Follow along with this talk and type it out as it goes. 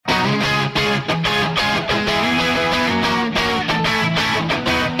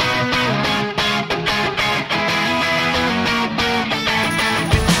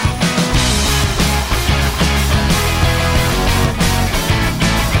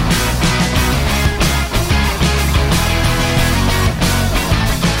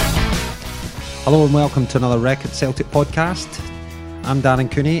Hello and welcome to another Record Celtic podcast. I'm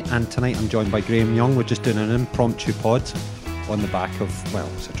Darren Cooney and tonight I'm joined by Graham Young. We're just doing an impromptu pod on the back of, well,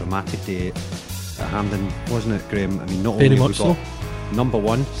 it's a dramatic day at Hampden, wasn't it, Graham? I mean, not only we got number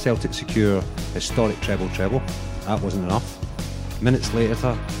one, Celtic secure historic treble. That wasn't enough. Minutes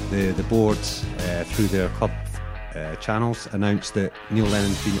later, the boards, through their club channels, announced that Neil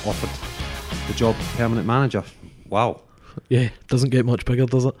Lennon's been offered the job of permanent manager. Wow. Yeah, doesn't get much bigger,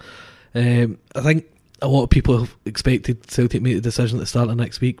 does it? I think a lot of people have expected Celtic to make the decision at the start of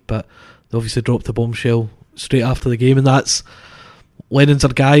next week, but they obviously dropped the bombshell straight after the game, and that's Lennon's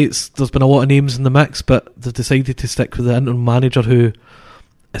our guy. There's been a lot of names in the mix, but they've decided to stick with the interim manager who,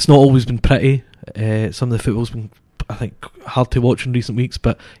 it's not always been pretty. Some of the football's been, I think, hard to watch in recent weeks,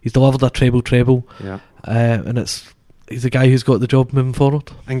 but he's delivered a treble. Yeah. And he's the guy who's got the job moving forward.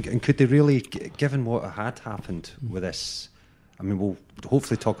 And could they really, given what had happened with this, I mean, we'll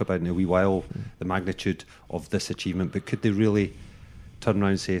hopefully talk about in a wee while the magnitude of this achievement, but could they really turn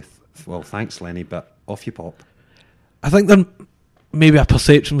around and say, well, thanks, Lenny, but off you pop? I think there maybe a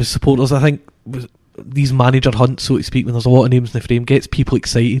perception with supporters. I think with these manager hunts, so to speak, when there's a lot of names in the frame, gets people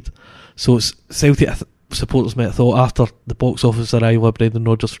excited. So it's Celtic supporters might have thought after the box office arrival of Brendan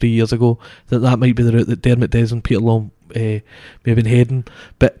Rodgers 3 years ago that might be the route that Dermot Desmond, Peter Long may have been heading.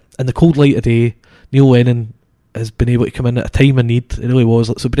 But in the cold light of day, Neil Lennon has been able to come in at a time of need. It really was.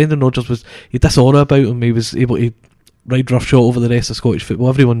 So Brendan Rodgers he had this aura about him. He was able to ride roughshod over the rest of Scottish football.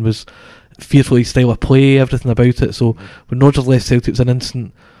 Everyone was fearfully style of play, everything about it. So when Rodgers left Celtic, it was an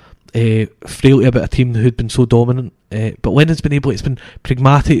instant frailty about a team who'd been so dominant. But Lennon's been able, it's been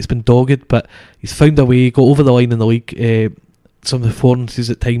pragmatic, it's been dogged, but he's found a way, got over the line in the league. Some of the performances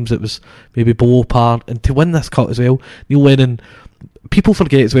at times it was maybe below par, and to win this cut as well, Neil Lennon, people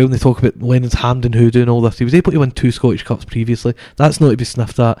forget as well when they talk about Lennon's Hampden hoodoo and all this, he was able to win 2 Scottish Cups previously. That's not to be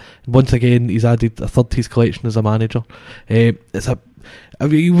sniffed at, and once again he's added a third to his collection as a manager. You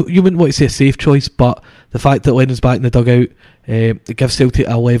wouldn't want to say a safe choice, but the fact that Lennon's back in the dugout, it gives Celtic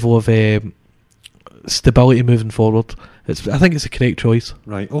a level of stability moving forward. I think it's a correct choice.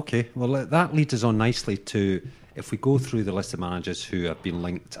 Right, okay. Well, that leads us on nicely to, if we go through the list of managers who have been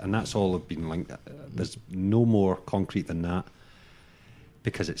linked, and that's all have been linked, there's no more concrete than that,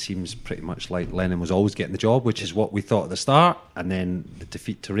 because it seems pretty much like Lennon was always getting the job, which is what we thought at the start, and then the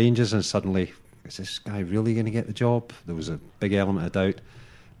defeat to Rangers, and suddenly, is this guy really going to get the job? There was a big element of doubt.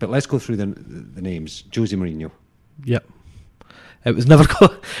 But let's go through the names. Jose Mourinho. Yep. It was never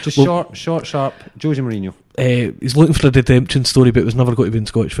got... Just short, sharp, Jose Mourinho. He's looking for a redemption story, but it was never going to be in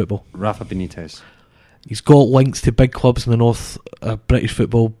Scottish football. Rafa Benitez. He's got links to big clubs in the north of British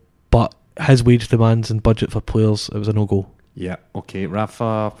football, but his wage demands and budget for players, it was a no-go. Yeah, okay.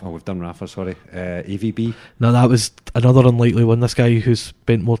 Rafa, we've done Rafa, sorry. AVB. No, that was another unlikely one. This guy who's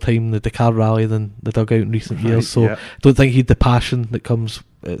spent more time in the Dakar Rally than the dugout in recent years, so I don't think he had the passion that comes,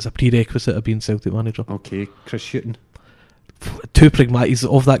 it's a prerequisite of being Celtic manager. Okay, Chris Hughton. Too pragmatic. He's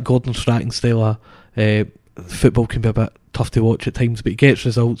of that Gordon Strachan style. Football can be a bit tough to watch at times, but he gets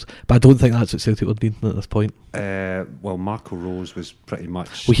results. But I don't think that's what Celtic were needing at this point. Well, Marco Rose was pretty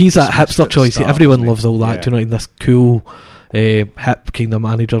much... Well, he's that hipster choice. Everyone loves all that. Do you know, in this cool, hip kind of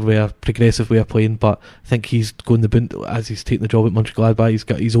manager where progressive way of playing. But I think he's going the boot as he's taking the job at Mönchengladbach. He's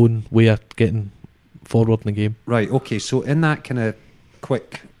got his own way of getting forward in the game. Right. Okay. So in that kind of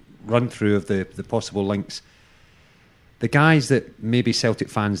quick run through of the possible links, the guys that maybe Celtic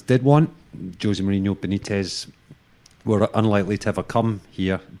fans did want, Jose Mourinho, Benitez, were unlikely to ever come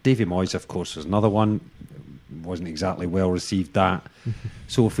here. Davy Moyes, of course, was another one. Wasn't exactly well received, that.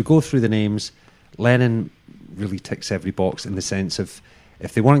 So if we go through the names, Lennon really ticks every box in the sense of,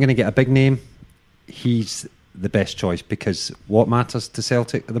 if they weren't going to get a big name, he's the best choice, because what matters to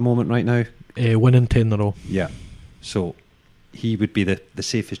Celtic at the moment right now? Winning 10 in a row. Yeah. So he would be the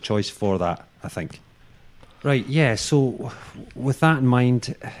safest choice for that, I think. Right, yeah, so with that in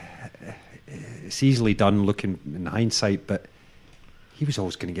mind, it's easily done looking in hindsight, but he was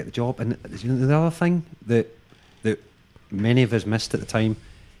always going to get the job. And the other thing that many of us missed at the time,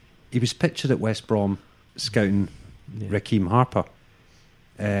 he was pictured at West Brom scouting Raheem Harper.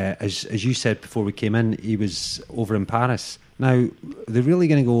 As you said before we came in, he was over in Paris. Now, they're really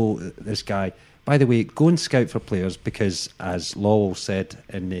going to go, this guy, by the way, go and scout for players, because as Lowell said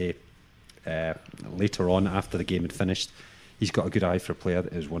in the later on after the game had finished, he's got a good eye for a player.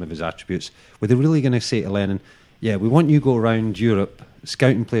 That is one of his attributes. Were they really going to say to Lennon, yeah, we want you to go around Europe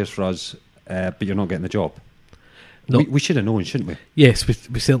scouting players for us, but you're not getting the job? No. We should have known, shouldn't we? Yes,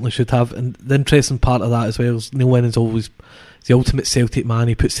 we certainly should have. And the interesting part of that as well is Neil Lennon's always the ultimate Celtic man.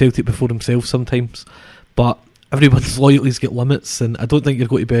 He puts Celtic before himself sometimes, but everyone's loyalties get limits, and I don't think you're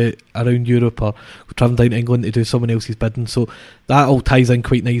going to be around Europe or travelling down to England to do someone else's bidding. So that all ties in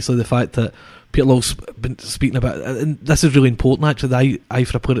quite nicely. The fact that Peter Law's been speaking about, and this is really important actually, the eye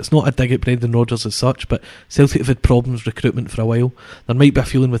for a player. It's not a dig at Brendan Rodgers as such, but Celtic have had problems recruitment for a while. There might be a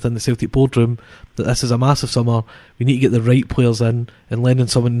feeling within the Celtic boardroom that this is a massive summer, we need to get the right players in, and Lennon,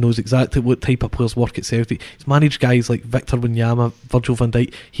 someone knows exactly what type of players work at Celtic. He's managed guys like Victor Wanyama, Virgil van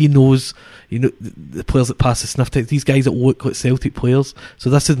Dijk. He knows, the players that pass the sniff test, these guys that look like Celtic players. So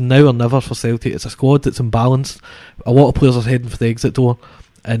this is now or never for Celtic. It's a squad that's imbalanced. A lot of players are heading for the exit door,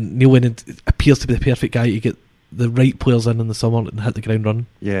 and Neil Lennon appears to be the perfect guy to get the right players in the summer and hit the ground running.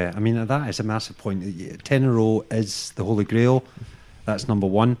 Yeah, I mean, that is a massive point. 10 in a row is the Holy Grail. That's number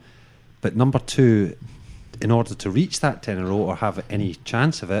one. But number two, in order to reach that 10 in a row or have any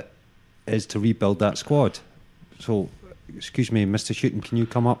chance of it, is to rebuild that squad. So, excuse me, Mr. Houghton, can you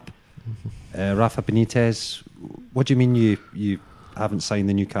come up? Rafa Benitez, what do you mean you haven't signed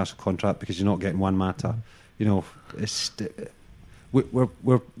the Newcastle contract because you're not getting Juan Mata? It's...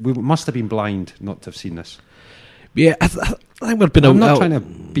 We must have been blind not to have seen this. Yeah, I think we've been. I'm not trying to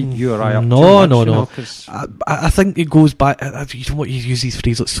beat you or I up. No. I think it goes back. You don't want to use these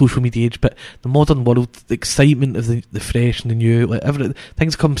phrases like social media age, but the modern world, the excitement of the fresh and the new, like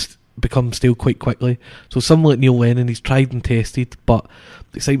things become stale quite quickly. So someone like Neil Lennon, he's tried and tested, but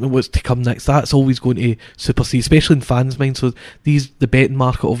the excitement what's to come next, that's always going to supersede, especially in fans' minds. So the betting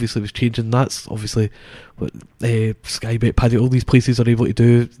market obviously was changing. That's obviously what Sky Bet, Paddy, all these places are able to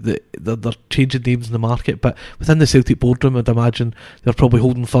do. They're changing names in the market, but within the Celtic boardroom, I'd imagine they're probably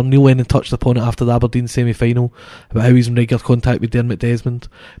holding firm. Neil Lennon touched upon it after the Aberdeen semi-final about how he's in regular contact with Dermot Desmond.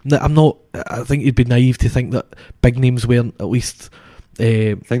 I think you'd be naive to think that big names weren't at least...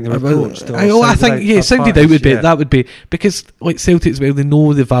 I think sounded out would be that would be because like Celtic as well, they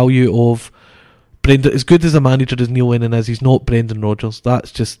know the value of Brendan. As good as a manager as Neil Lennon is, he's not Brendan Rodgers.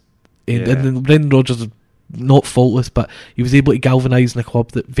 That's just and Brendan Rodgers is not faultless, but he was able to galvanise in a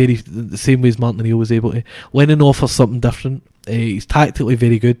club that the same way as Martin O'Neill was able to. Lennon offers something different. He's tactically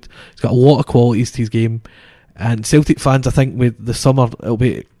very good. He's got a lot of qualities to his game, and Celtic fans, I think, with the summer there'll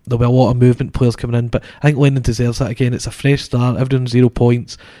be a lot of movement, players coming in, but I think Lennon deserves that again. It's a fresh start, everyone's 0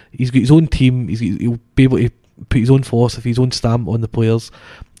 points, he's got his own team, he'll be able to put his own philosophy, his own stamp on the players,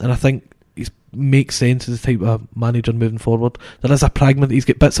 and I think he makes sense as the type of manager moving forward. There is a pragmatic,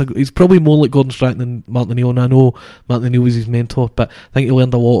 he's probably more like Gordon Strachan than Martin O'Neill, and I know Martin O'Neill was his mentor, but I think he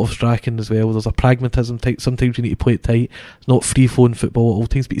learned a lot of Strachan as well. There's a pragmatism type, sometimes you need to play it tight. It's not free-flowing football at all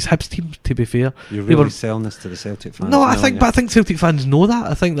times, but it's Hibs team, to be fair. You're really selling this to the Celtic fans. No, I think Celtic fans know that.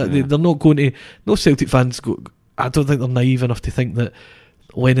 I think that they're not going to... No Celtic fans I don't think they're naive enough to think that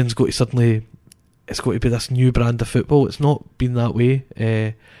Lennon's going to suddenly... It's going to be this new brand of football. It's not been that way.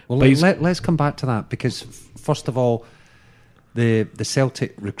 Let's come back to that, because first of all, the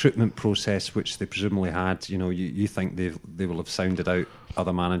Celtic recruitment process, which they presumably had, you think they will have sounded out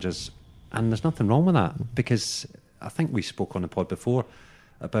other managers, and there's nothing wrong with that, because I think we spoke on the pod before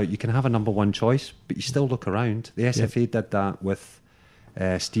about you can have a number one choice, but you still look around. The SFA did that with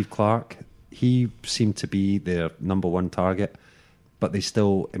Steve Clarke. He seemed to be their number one target, but they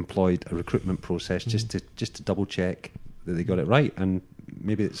still employed a recruitment process just to double check that they got it right, and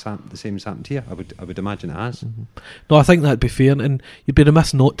maybe it's the same as happened here. I would imagine it has. No, I think that'd be fair, and you'd be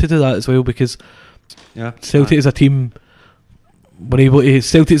remiss not to do that as well, because Celtic as a team have been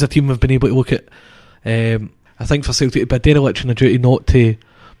able to look at. I think for Celtic, it'd be a dereliction of duty not to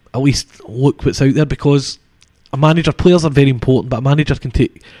at least look what's out there, because players are very important, but a manager can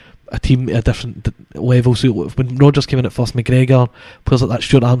take a team at a different level. So when Rodgers came in at first, McGregor, players like that,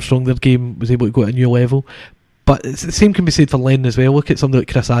 Stuart Armstrong, their game was able to go at a new level. But the same can be said for Lennon as well. Look at somebody like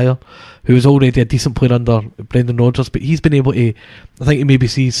Chris Ayer, who was already a decent player under Brendan Rodgers, but he's been able to, I think he maybe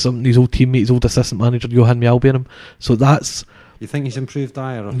sees some his old teammate, his old assistant manager, Johan Mjällby in him. So that's... You think he's improved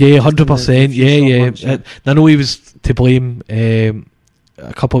Ayer? Yeah, 100%. Yeah. I know he was to blame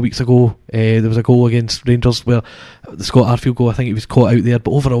a couple of weeks ago. There was a goal against Rangers where the Scott Arfield goal, I think he was caught out there,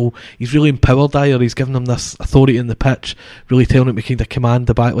 but overall he's really empowered Ayer. He's given him this authority in the pitch, really telling him to kind of command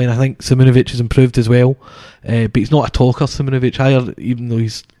the back line. I think Simunovic has improved as well, but he's not a talker, Simunovic. Ayer, even though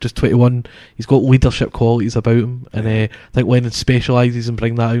he's just 21, he's got leadership qualities about him, and I think Lennon specialises in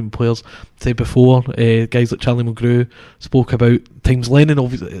bringing that out in players. Said before, guys like Charlie Mulgrew spoke about times Lennon,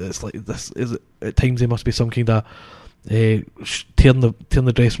 obviously it's like this is at times there must be some kind of tearing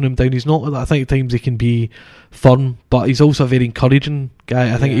the dressing room down. He's not like that. I think at times he can be firm, but he's also a very encouraging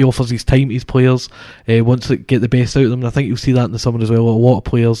guy. I think he offers his time to his players, wants to get the best out of them, and I think you'll see that in the summer as well. A lot of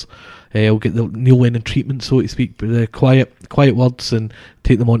players will get the Neil Lennon treatment, so to speak, but the quiet words and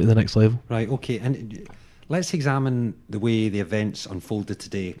take them on to the next level. Right, okay, and let's examine the way the events unfolded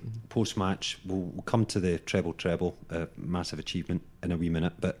today. Post-match, we'll come to the treble, a massive achievement in a wee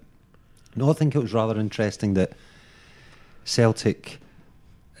minute. But no, I think it was rather interesting that Celtic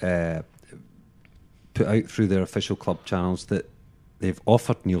put out through their official club channels that they've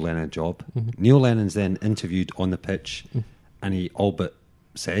offered Neil Lennon a job. Neil Lennon's then interviewed on the pitch, and he all but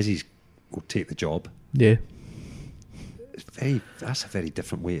says he will take the job. Yeah. That's a very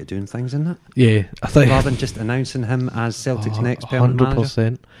different way of doing things, isn't it? Yeah, I think rather than just announcing him as Celtic's next permanent manager.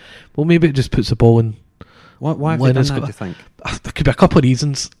 100%. Well, maybe it just puts the ball in. Why have they done that, do you think? There could be a couple of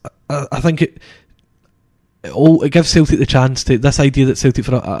reasons. I think it gives Celtic the chance to, this idea that Celtic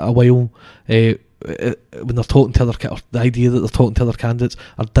for a while, when they're talking to the idea that they're talking to other candidates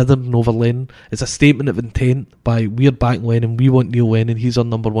are dithering over Lennon. It's a statement of intent by, we're backing Lennon, we want Neil Lennon, he's our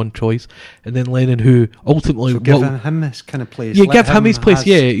number one choice. And then Lennon, who ultimately... So give him his kind of place. Yeah, give him his place,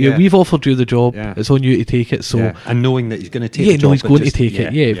 yeah. We've offered you the job, it's on you to take it. So and knowing that he's going to take the job. He's going to take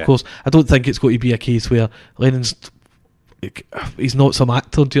it, of course. I don't think it's going to be a case where Lennon's... he's not some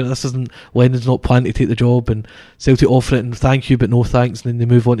actor, this isn't, Lennon's not planning to take the job and Celtic offer it and thank you but no thanks, and then they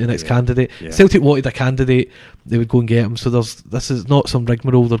move on to the next candidate. Celtic wanted a candidate, they would go and get him, so this is not some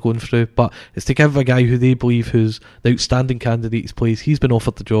rigmarole they're going through, but it's to give a guy who they believe who's the outstanding candidate his place. He's been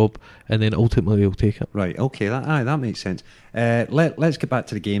offered the job and then ultimately he'll take it. Right, okay, that makes sense. Let's get back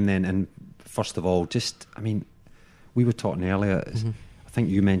to the game then, and first of all, we were talking earlier, I think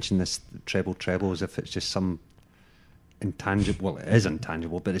you mentioned this treble as if it's just some intangible. Well, it is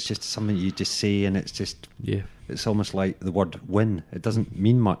intangible, but it's just something you just say, and it's just it's almost like the word win. It doesn't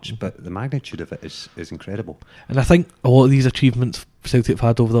mean much, but the magnitude of it is incredible. And I think a lot of these achievements Celtic have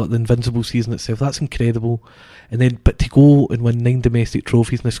had over the Invincible season itself, that's incredible. And then, but to go and win 9 domestic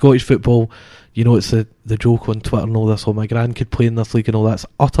trophies in the Scottish football, it's the joke on Twitter and all this, my gran could play in this league and all that's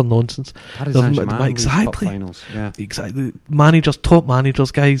utter nonsense. Exactly. Exactly. Top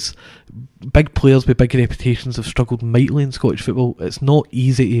managers, guys, big players with big reputations have struggled mightily in Scottish football. It's not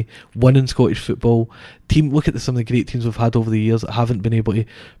easy to win in Scottish football. Look at some of the great teams we've had over the years that haven't been able to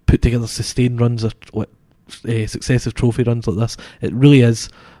put together sustained runs or successive trophy runs like this. It really is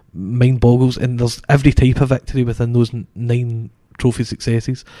mind boggles, and there's every type of victory within those 9 trophy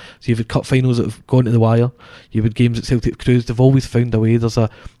successes. So you've had cup finals that have gone to the wire, you've had games at Celtic Cruise, they've always found a way. There's a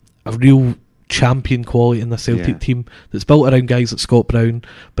real champion quality in the Celtic team that's built around guys like Scott Brown,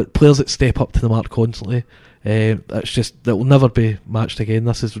 but players that step up to the mark constantly. It's just that will never be matched again.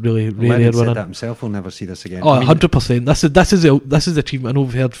 This is really rare. Lennon said that himself. We'll never see this again. 100%. This is the achievement. I know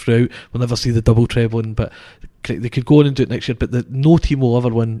we've heard throughout. We'll never see the double treble, but they could go on and do it next year. But no team will ever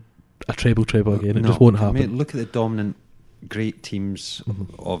win a treble again. It just won't happen. Look at the dominant, great teams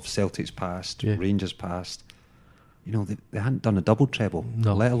of Celtic's past, Rangers past. They hadn't done a double treble,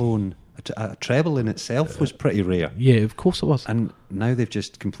 let alone a treble in itself was pretty rare. Yeah, of course it was. And now they've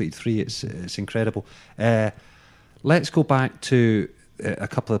just completed 3. It's incredible. Let's go back to a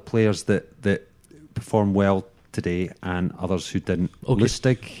couple of players that performed well today and others who didn't. Okay.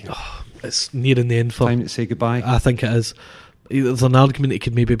 Lustig. It's nearing the end for time to say goodbye. I think it is. There's an argument he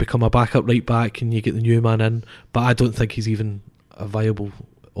could maybe become a backup right back and you get the new man in, but I don't think he's even a viable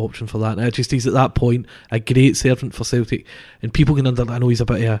option for that. And he's at that point a great servant for Celtic, and people can I know he's a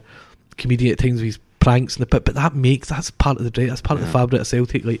bit of a comedian at times with his pranks and but that's part of that's part of the fabric of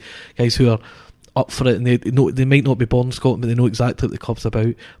Celtic. Like guys who are up for it, and they might not be born in Scotland, but they know exactly what the club's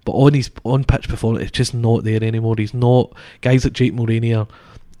about. But on pitch performance, it's just not there anymore. He's not. Guys like Jake Mulroney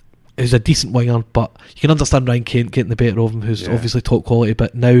who's a decent winger, but you can understand Ryan Kent getting the better of him, who's obviously top quality,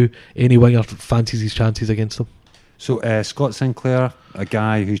 but now any winger fancies his chances against him. So Scott Sinclair, a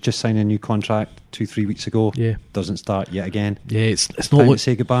guy who's just signed a new contract 2-3 weeks ago, doesn't start yet again. Yeah, it's not time to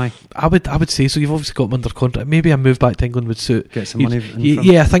say goodbye. I would say so. You've obviously got him under contract. Maybe a move back to England would suit. Get some money.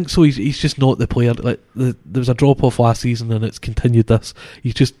 I think so. He's just not the player. Like there was a drop off last season, and it's continued this.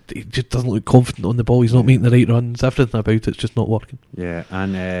 He just doesn't look confident on the ball. He's not making the right runs. Everything about it's just not working. Yeah,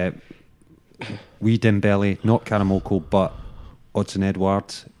 and wee Dembele, not Karamoko, but Odson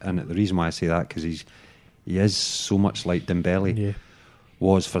Edward, and the reason why I say that because he is so much like Dembele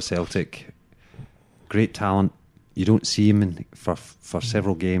was for Celtic. Great talent. You don't see him for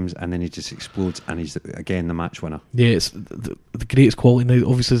several games, and then he just explodes, and he's again the match winner. Yeah, it's the greatest quality now.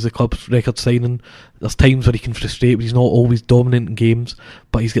 Obviously, as the club's record signing, there's times where he can frustrate, but he's not always dominant in games.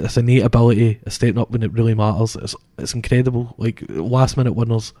 But he's got this innate ability of stepping up when it really matters. It's incredible. Like last minute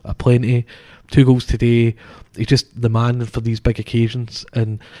winners are plenty. 2 goals today. He's just the man for these big occasions.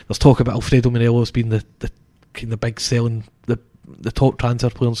 And there's talk about Alfredo Morelos being the kind of big selling, the top transfer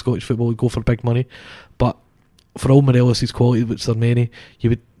player in Scottish football would go for big money. But for all Morelos' quality, which there are many, you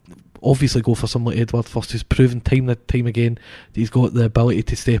would obviously go for someone like Edward first, who's proven time and time again that he's got the ability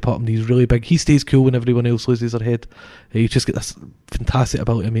to step up, and he's really big. He stays cool when everyone else loses their head. He's just got this fantastic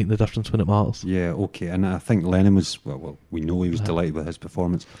ability of making the difference when it matters. Yeah, okay. And I think Lennon was, well we know he was delighted with his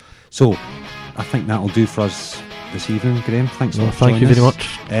performance. So I think that'll do for us this evening, Graham. Thanks a lot for Thank you very much.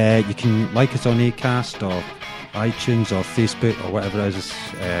 You can like us on Acast or iTunes or Facebook or whatever it is.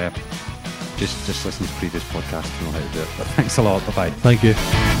 Just listen to previous podcasts to know how to do it. But thanks a lot. Bye-bye. Thank you.